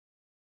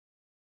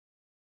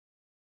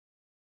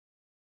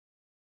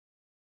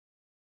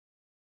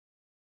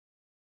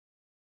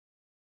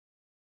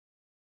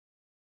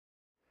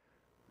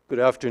Good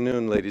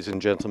afternoon, ladies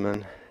and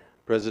gentlemen.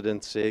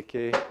 President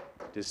Seike,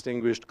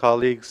 distinguished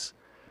colleagues,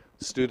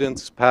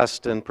 students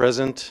past and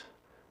present,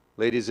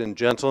 ladies and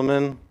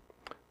gentlemen,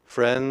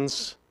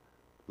 friends,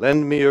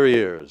 lend me your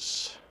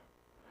ears.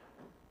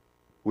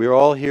 We are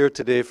all here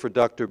today for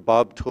Dr.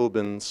 Bob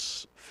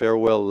Tobin's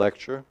farewell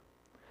lecture.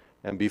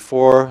 And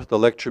before the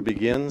lecture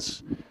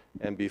begins,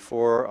 and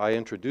before I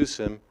introduce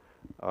him,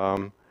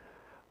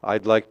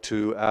 I'd like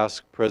to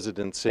ask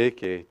President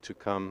Seike to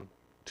come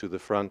to the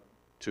front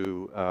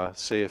to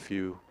say a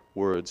few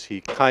words.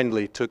 He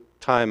kindly took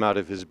time out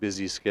of his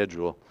busy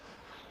schedule.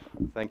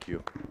 Thank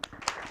you.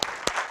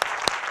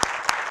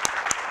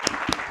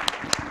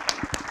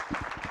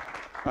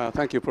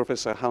 Thank you,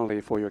 Professor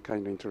Hanley, for your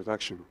kind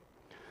introduction.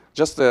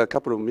 Just a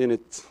couple of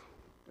minutes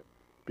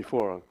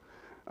before,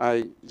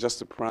 I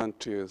just planned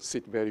to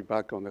sit very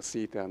back on the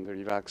seat and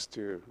relax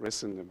to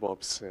listen to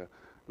Bob's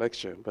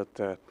lecture.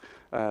 But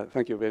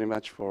thank you very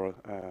much for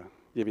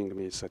giving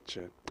me such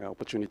an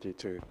opportunity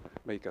to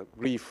make a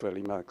brief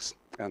remarks,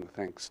 and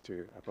thanks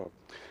to Bob.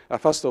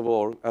 First of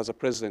all, as a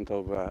president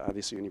of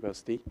this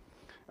university,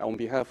 on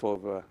behalf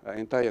of the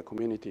entire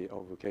community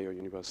of Keio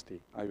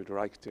University, I would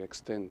like to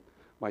extend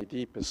my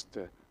deepest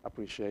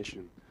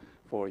appreciation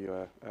for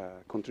your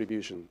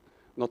contribution,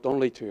 not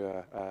only to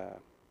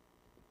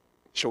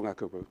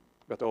Shogakubu,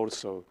 but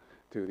also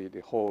to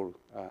the whole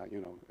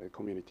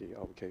community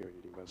of Keio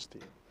University.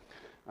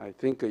 I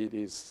think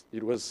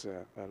it was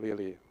a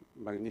really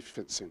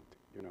magnificent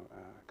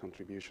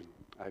contribution.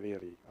 I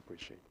really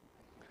appreciate.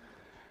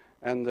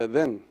 And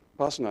then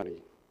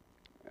personally,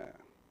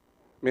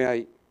 may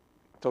I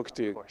talk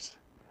to you? Of course.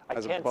 I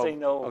can't Bob? say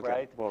no, Okay,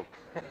 right?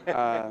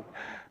 Bob.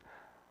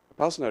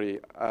 Personally,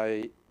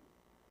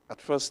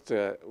 at first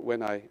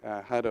when I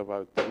heard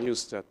about the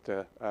news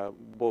that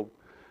Bob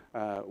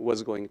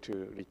was going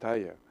to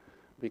retire,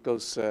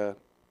 because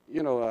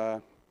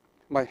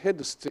my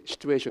head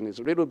situation is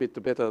a little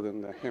bit better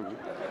than him,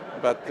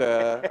 but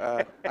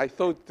I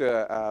thought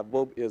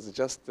Bob is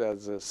just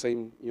as the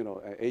same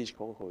age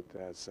cohort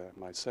as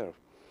myself.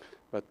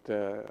 But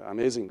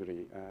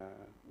amazingly,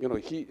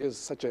 he is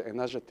such an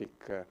energetic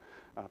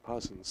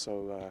person.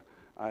 So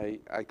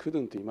I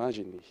couldn't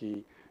imagine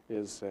he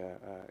is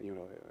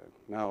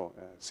now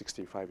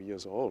 65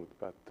 years old.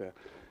 But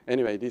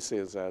anyway, this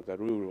is the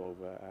rule of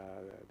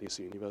this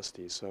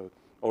university. So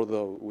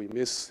although we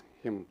miss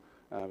him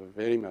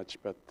very much,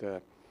 but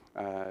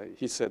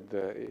he said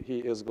he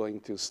is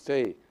going to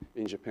stay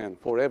in Japan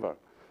forever.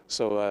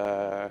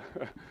 So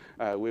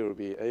we will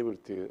be able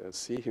to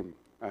see him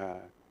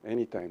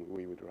anytime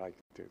we would like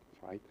to,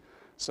 right?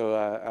 So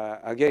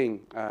again,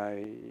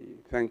 I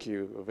thank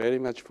you very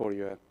much for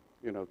your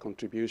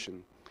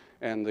contribution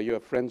and your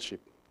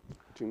friendship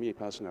to me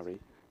personally.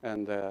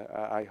 And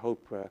I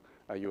hope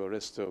your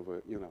rest of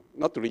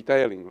not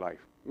retiring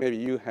life. Maybe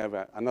you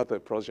have another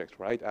project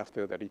right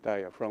after the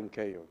retire from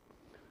Keio.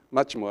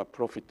 Much more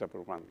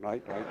profitable one,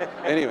 right?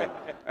 Anyway,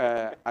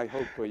 I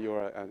hope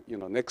your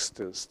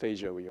next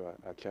stage of your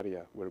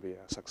career will be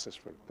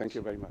successful. Thank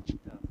you very much.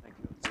 Yeah, thank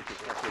you. Thank you.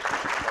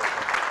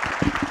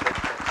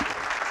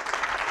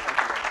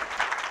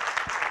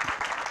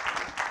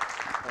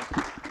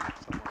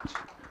 So much.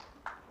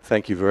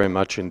 Thank you very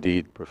much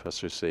indeed,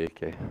 Professor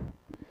Seike.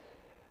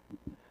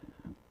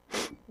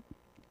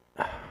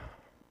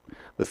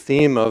 The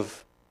theme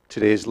of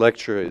today's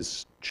lecture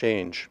is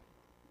change.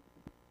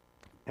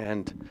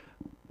 And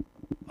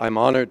I'm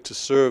honored to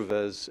serve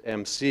as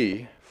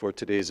MC for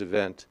today's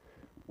event,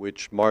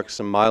 which marks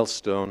a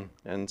milestone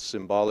and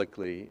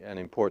symbolically an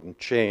important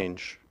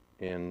change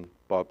in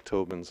Bob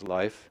Tobin's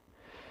life,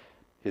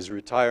 his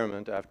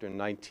retirement after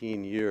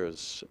 19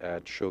 years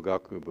at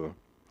Shogakubu.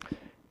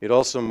 It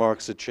also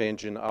marks a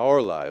change in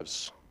our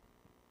lives.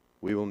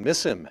 We will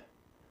miss him.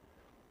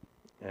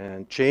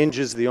 And change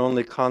is the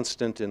only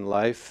constant in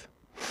life,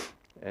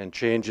 and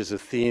change is a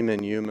theme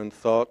in human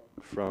thought,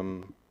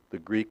 from the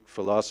Greek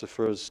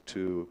philosophers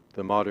to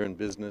the modern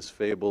business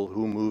fable,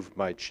 "Who moved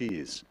my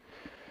cheese?"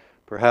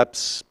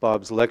 Perhaps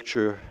Bob's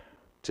lecture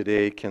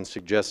today can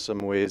suggest some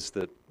ways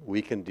that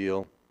we can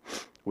deal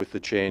with the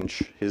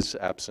change his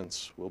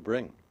absence will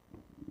bring.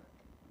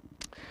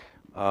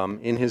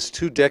 In his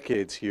 2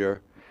 decades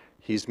here,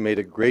 he's made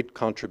a great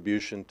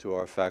contribution to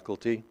our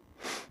faculty.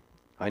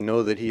 I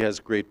know that he has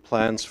great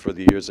plans for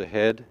the years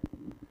ahead.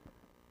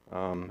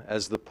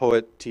 As the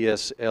poet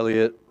T.S.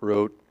 Eliot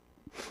wrote,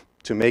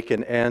 "To make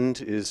an end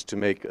is to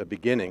make a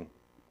beginning."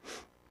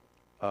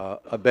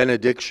 A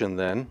benediction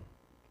then,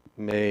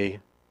 may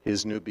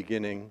his new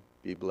beginning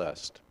be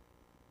blessed.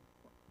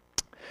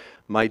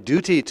 My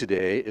duty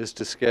today is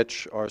to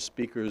sketch our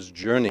speaker's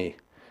journey,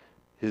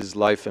 his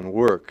life and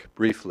work,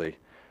 briefly.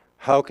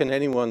 How can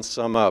anyone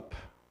sum up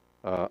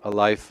a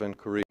life and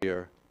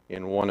career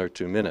in 1 or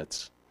 2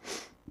 minutes?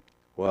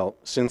 Well,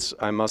 since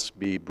I must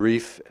be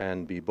brief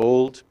and be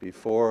bold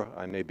before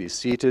I may be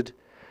seated,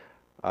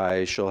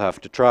 I shall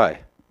have to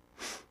try.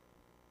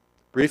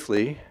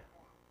 Briefly,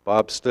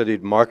 Bob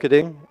studied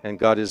marketing and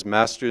got his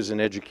master's in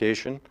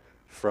education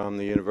from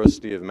the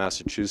University of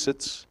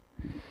Massachusetts.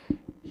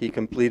 he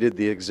completed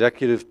the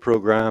executive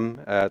program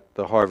at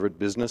the Harvard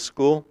Business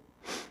School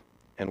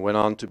and went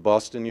on to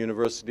Boston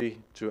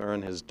University to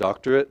earn his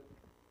doctorate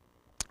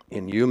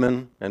in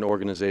human and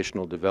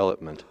organizational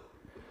development.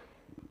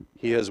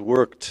 He has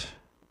worked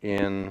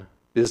in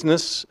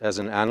business as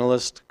an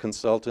analyst,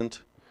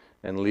 consultant,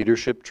 and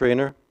leadership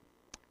trainer,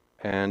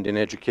 and in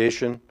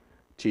education,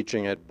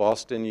 teaching at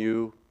Boston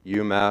U,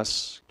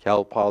 UMass,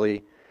 Cal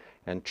Poly,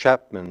 and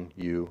Chapman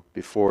U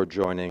before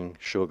joining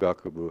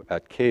Shogakubu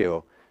at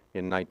Keio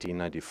in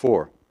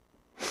 1994.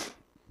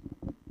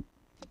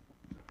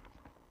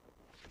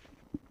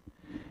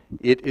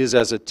 It is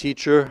as a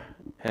teacher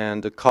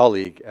and a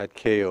colleague at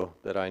Keio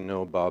that I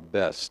know Bob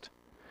best.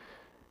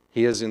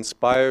 He has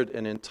inspired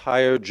an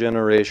entire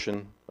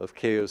generation of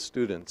Keio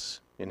students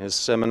in his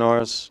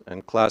seminars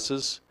and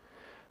classes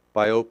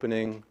by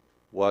opening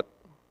what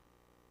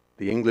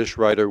the English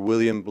writer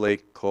William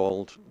Blake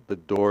called the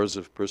doors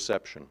of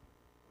perception.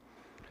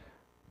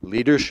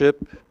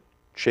 Leadership,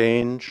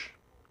 change,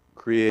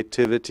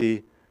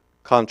 creativity,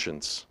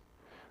 conscience.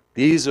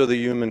 These are the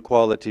human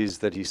qualities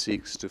that he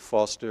seeks to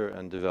foster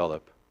and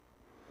develop.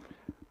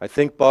 I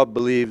think Bob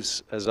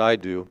believes, as I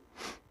do,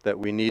 that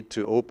we need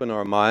to open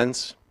our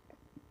minds,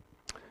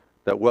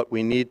 that what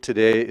we need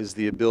today is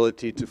the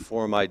ability to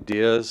form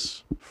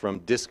ideas from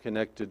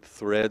disconnected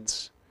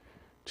threads,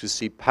 to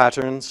see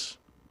patterns,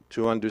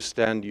 to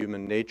understand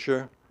human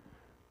nature,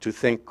 to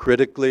think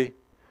critically,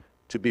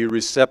 to be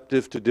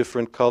receptive to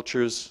different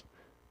cultures,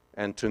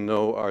 and to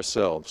know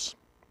ourselves.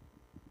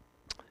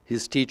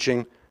 His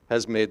teaching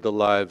has made the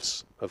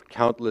lives of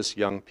countless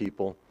young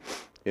people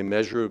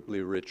immeasurably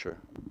richer.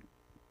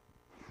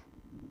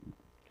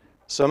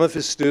 Some of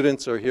his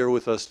students are here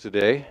with us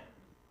today.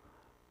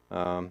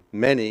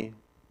 Many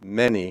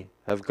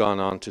have gone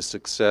on to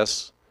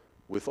success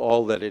with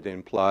all that it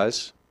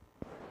implies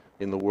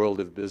in the world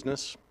of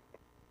business.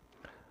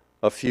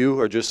 A few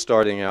are just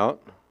starting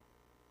out.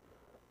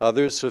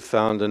 Others have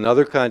found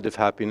another kind of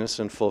happiness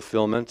and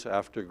fulfillment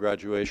after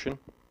graduation.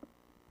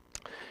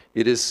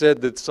 It is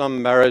said that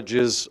some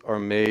marriages are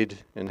made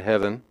in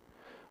heaven,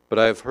 but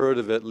I have heard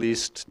of at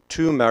least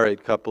 2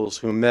 married couples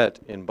who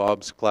met in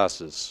Bob's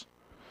classes.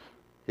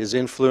 His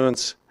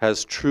influence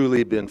has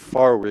truly been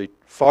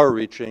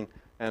far-reaching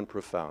and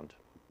profound.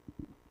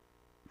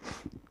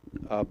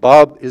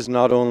 Bob is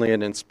not only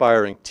an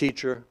inspiring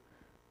teacher,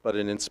 but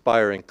an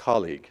inspiring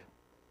colleague.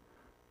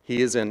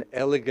 He is an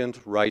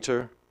elegant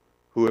writer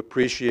who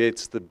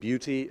appreciates the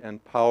beauty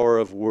and power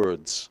of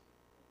words.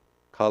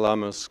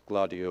 Calamus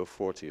Gladio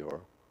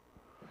Fortior.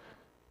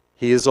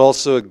 He is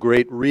also a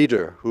great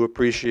reader who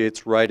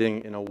appreciates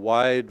writing in a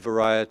wide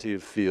variety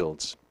of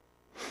fields.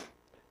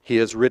 He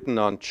has written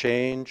on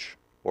change,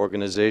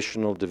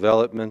 organizational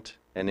development,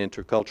 and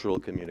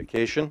intercultural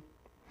communication.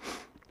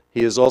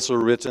 He has also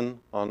written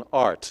on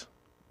art.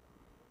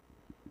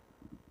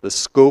 The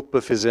scope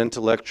of his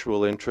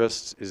intellectual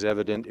interests is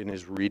evident in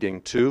his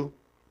reading too.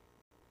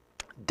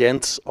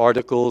 Dense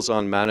articles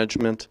on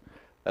management,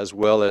 as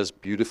well as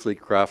beautifully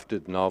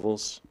crafted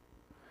novels,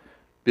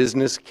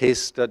 business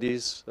case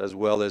studies, as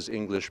well as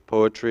English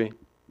poetry,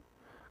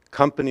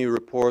 company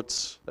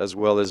reports, as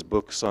well as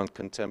books on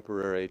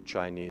contemporary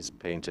Chinese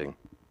painting.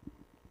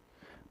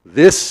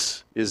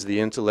 This is the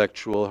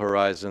intellectual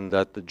horizon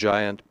that the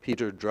giant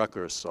Peter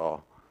Drucker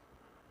saw.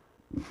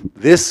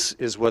 This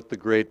is what the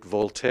great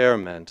Voltaire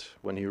meant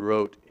when he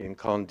wrote in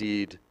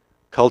Candide,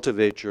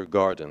 "Cultivate your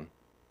garden,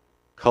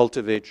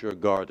 cultivate your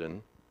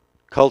garden,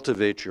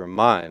 cultivate your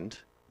mind.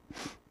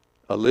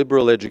 A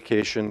liberal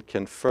education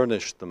can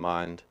furnish the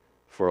mind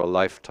for a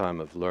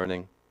lifetime of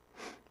learning."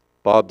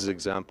 Bob's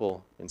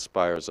example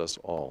inspires us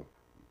all.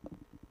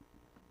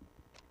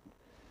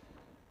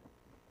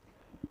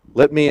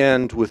 Let me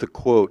end with a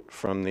quote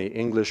from the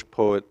English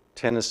poet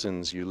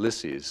Tennyson's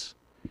Ulysses,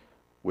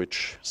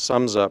 which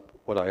sums up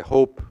what I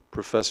hope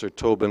Professor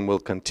Tobin will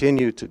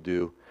continue to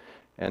do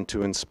and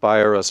to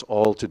inspire us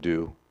all to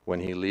do when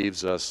he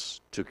leaves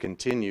us to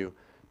continue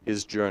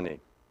his journey.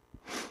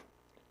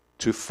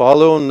 To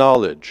follow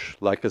knowledge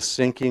like a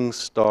sinking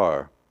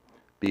star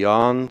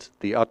beyond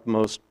the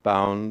utmost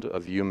bound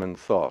of human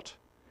thought,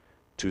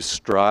 to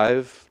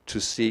strive, to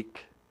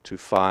seek, to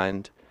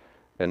find,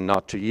 and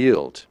not to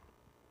yield.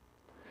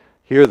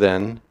 Here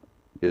then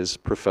is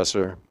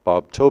Professor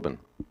Bob Tobin.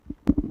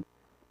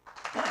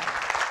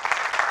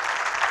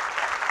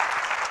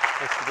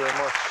 Thank you very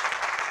much.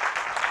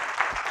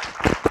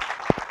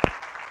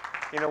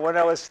 You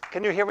know,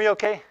 can you hear me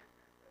okay?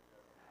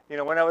 You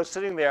know, when I was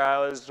sitting there, I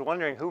was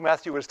wondering who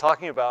Matthew was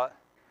talking about.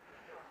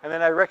 And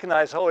then I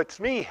recognized, oh, it's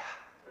me.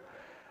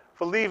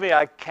 Believe me,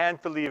 I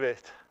can't believe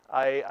it.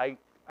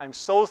 I'm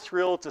so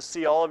thrilled to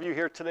see all of you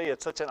here today.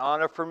 It's such an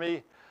honor for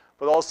me.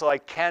 But also, I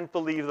can't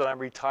believe that I'm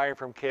retiring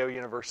from Keio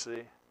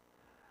University.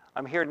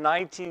 I'm here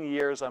 19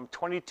 years. I'm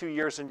 22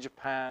 years in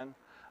Japan.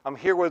 I'm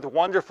here with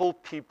wonderful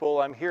people.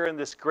 I'm here in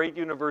this great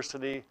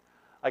university.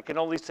 I can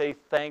only say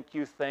thank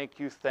you, thank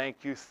you,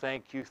 thank you,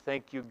 thank you,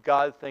 thank you,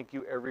 God, thank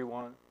you,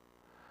 everyone.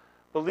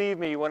 Believe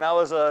me, when I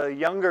was a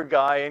younger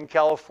guy in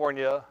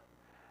California,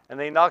 And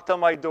they knocked on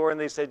my door and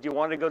they said, "Do you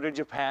want to go to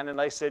Japan?" And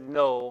I said,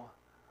 "No."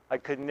 I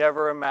could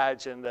never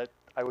imagine that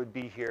I would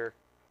be here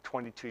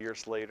 22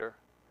 years later.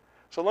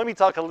 So let me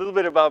talk a little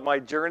bit about my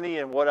journey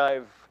and what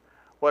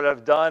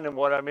I've done and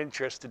what I'm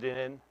interested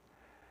in.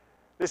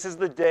 This is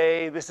the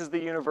day, this is the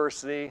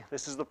university,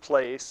 this is the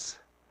place.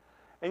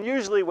 And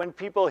usually when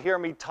people hear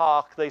me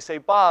talk, they say,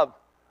 "Bob,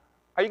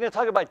 are you going to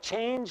talk about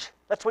change?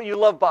 That's what you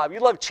love, Bob.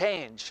 You love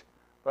change."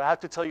 But I have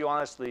to tell you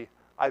honestly,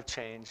 I've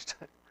changed.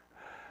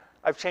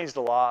 I've changed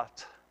a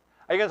lot.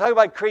 Are you going to talk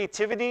about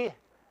creativity?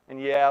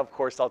 And yeah, of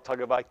course, I'll talk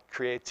about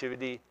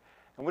creativity.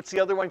 And what's the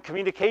other one?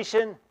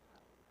 Communication?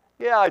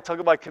 Yeah, I talk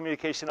about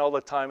communication all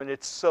the time, and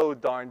it's so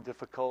darn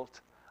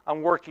difficult.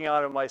 I'm working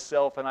on it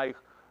myself, and I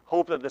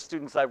hope that the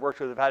students I've worked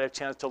with have had a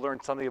chance to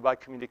learn something about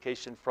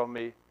communication from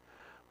me.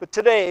 But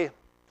today,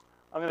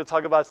 I'm going to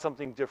talk about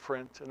something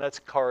different, and that's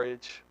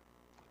courage.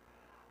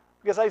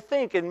 Because I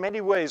think in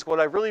many ways, what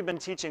I've really been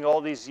teaching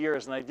all these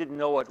years, and I didn't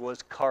know it,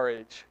 was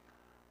courage.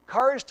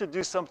 Courage to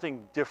do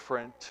something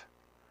different.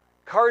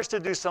 Courage to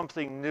do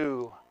something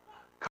new.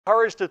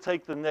 Courage to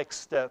take the next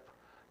step.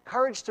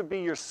 Courage to be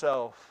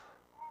yourself.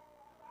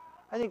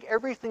 I think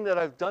everything that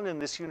I've done in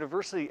this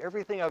university,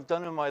 everything I've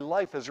done in my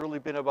life has really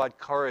been about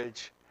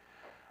courage.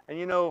 And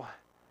you know,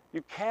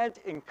 you can't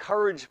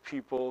encourage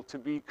people to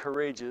be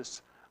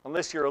courageous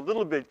unless you're a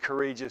little bit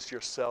courageous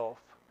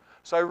yourself.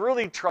 So I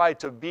really tried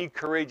to be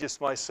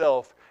courageous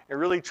myself and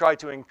really tried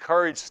to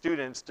encourage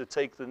students to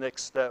take the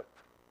next step.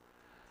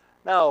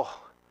 Now,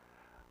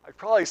 I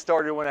probably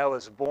started when I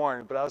was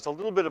born, but I was a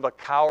little bit of a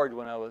coward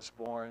when I was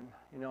born.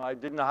 You know, I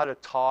didn't know how to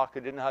talk, I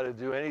didn't know how to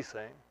do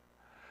anything.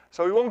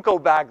 So we won't go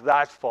back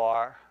that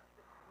far,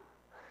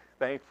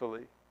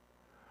 thankfully.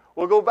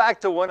 We'll go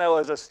back to when I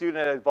was a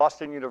student at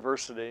Boston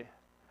University.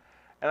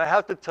 And I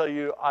have to tell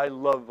you, I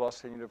love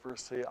Boston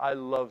University. I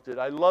loved it.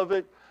 I love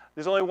it.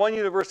 There's only one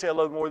university I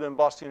love more than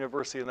Boston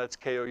University, and that's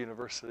Keio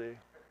University.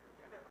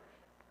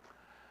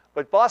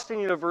 But Boston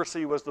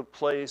University was the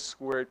place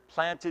where it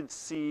planted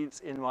seeds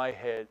in my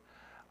head.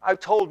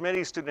 I've told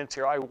many students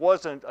here I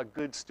wasn't a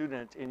good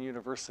student in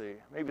university.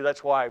 Maybe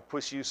that's why I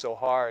push you so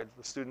hard,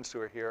 the students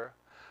who are here.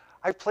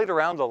 I played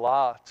around a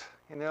lot,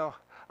 you know,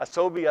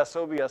 asobi,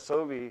 asobi,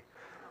 asobi,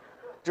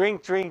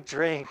 drink, drink,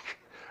 drink.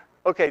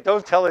 Okay,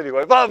 don't tell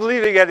anyone, but I'm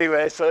leaving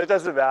anyway, so it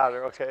doesn't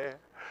matter, okay?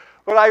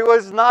 But I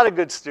was not a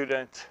good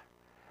student.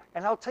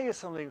 And I'll tell you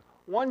something,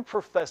 one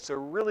professor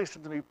really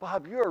said to me,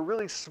 "Bob, you are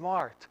really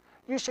smart.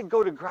 You should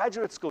go to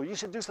graduate school, you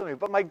should do something."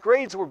 But my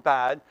grades were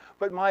bad,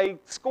 but my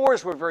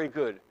scores were very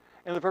good.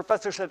 And the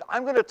professor said,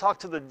 "I'm going to talk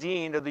to the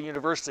dean of the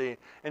university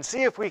and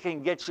see if we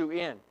can get you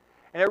in."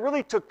 And it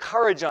really took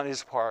courage on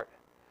his part.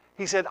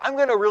 He said, "I'm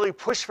going to really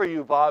push for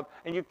you, Bob,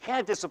 and you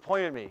can't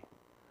disappoint me."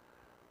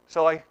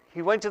 So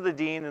he went to the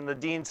dean, and the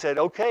dean said,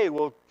 "Okay,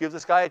 we'll give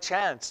this guy a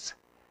chance."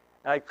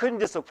 And I couldn't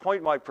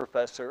disappoint my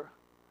professor.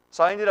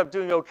 So I ended up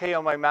doing okay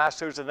on my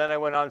master's, and then I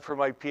went on for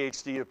my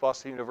PhD at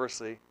Boston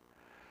University.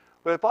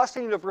 But at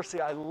Boston University,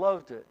 I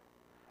loved it.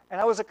 And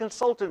I was a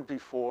consultant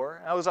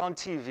before. I was on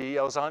TV.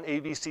 I was on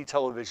ABC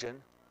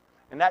television.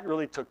 And that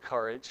really took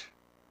courage.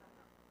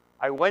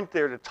 I went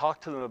there to talk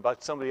to them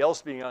about somebody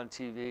else being on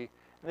TV.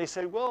 And they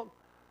said, "Well,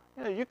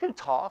 you know, you can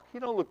talk. You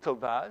don't look so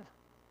bad.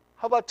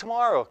 How about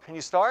tomorrow? Can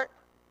you start?"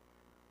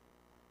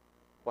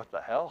 What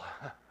the hell?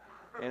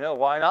 You know,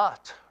 why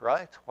not,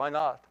 right? Why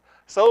not?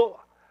 So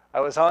I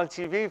was on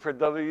TV for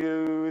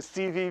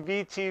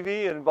WCVB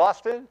TV in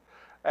Boston.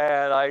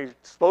 And I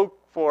spoke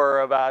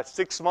for about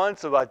 6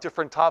 months about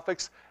different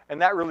topics,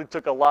 and that really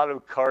took a lot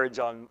of courage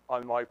on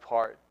my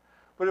part.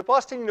 But at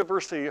Boston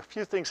University, a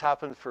few things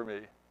happened for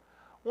me.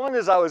 One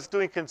is I was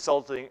doing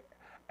consulting,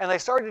 and I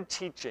started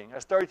teaching. I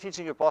started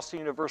teaching at Boston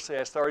University.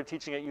 I started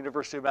teaching at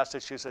University of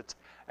Massachusetts,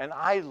 and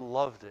I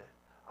loved it.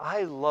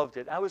 I loved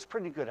it. I was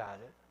pretty good at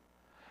it.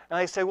 And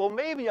I said, well,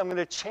 maybe I'm going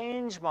to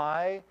change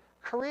my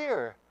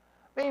career.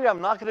 Maybe I'm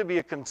not going to be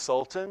a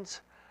consultant.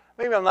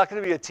 Maybe I'm not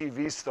going to be a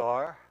TV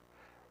star.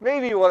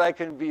 Maybe what I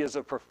can be is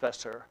a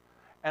professor.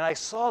 And I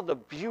saw the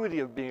beauty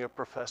of being a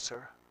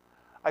professor.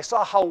 I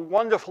saw how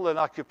wonderful an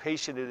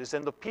occupation it is.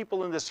 And the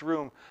people in this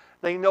room,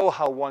 they know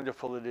how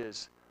wonderful it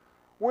is.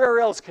 Where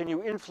else can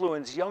you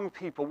influence young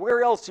people?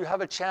 Where else do you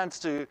have a chance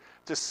to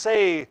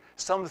say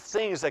some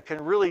things that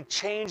can really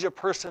change a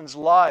person's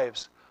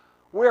lives?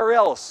 Where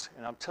else,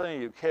 and I'm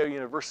telling you, Keio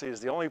University is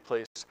the only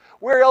place,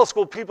 where else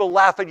will people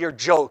laugh at your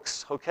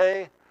jokes,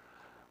 okay?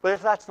 But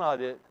if that's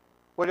not it,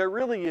 what it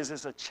really is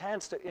a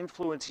chance to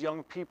influence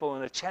young people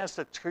and a chance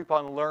to keep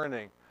on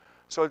learning.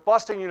 So at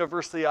Boston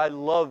University, I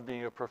love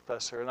being a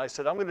professor. And I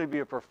said, I'm going to be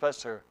a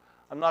professor.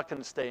 I'm not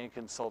going to stay in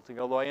consulting,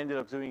 although I ended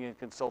up doing in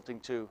consulting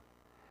too.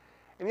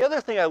 And the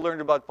other thing I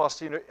learned about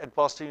at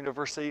Boston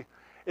University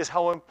is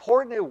how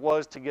important it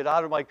was to get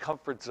out of my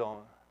comfort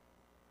zone.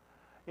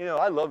 You know,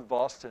 I loved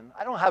Boston.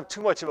 I don't have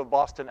too much of a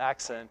Boston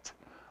accent,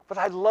 but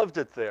I loved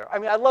it there. I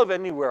mean, I love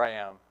anywhere I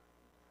am.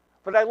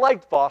 But I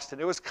liked Boston.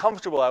 It was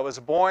comfortable. I was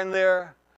born there.